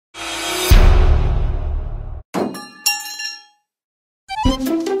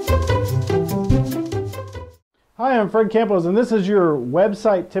Hi, I'm Fred Campos, and this is your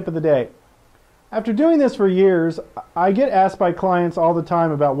website tip of the day. After doing this for years, I get asked by clients all the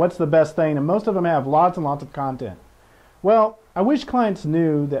time about what's the best thing, and most of them have lots and lots of content. Well, I wish clients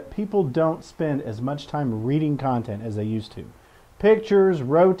knew that people don't spend as much time reading content as they used to. Pictures,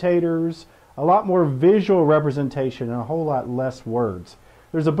 rotators, a lot more visual representation, and a whole lot less words.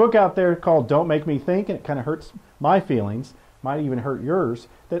 There's a book out there called Don't Make Me Think, and it kind of hurts my feelings, might even hurt yours,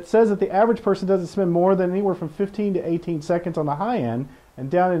 that says that the average person doesn't spend more than anywhere from 15 to 18 seconds on the high end and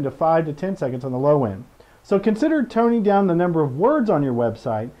down into 5 to 10 seconds on the low end. So consider toning down the number of words on your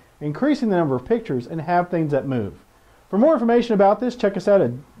website, increasing the number of pictures, and have things that move. For more information about this, check us out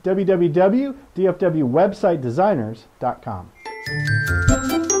at www.dfwwebsitedesigners.com.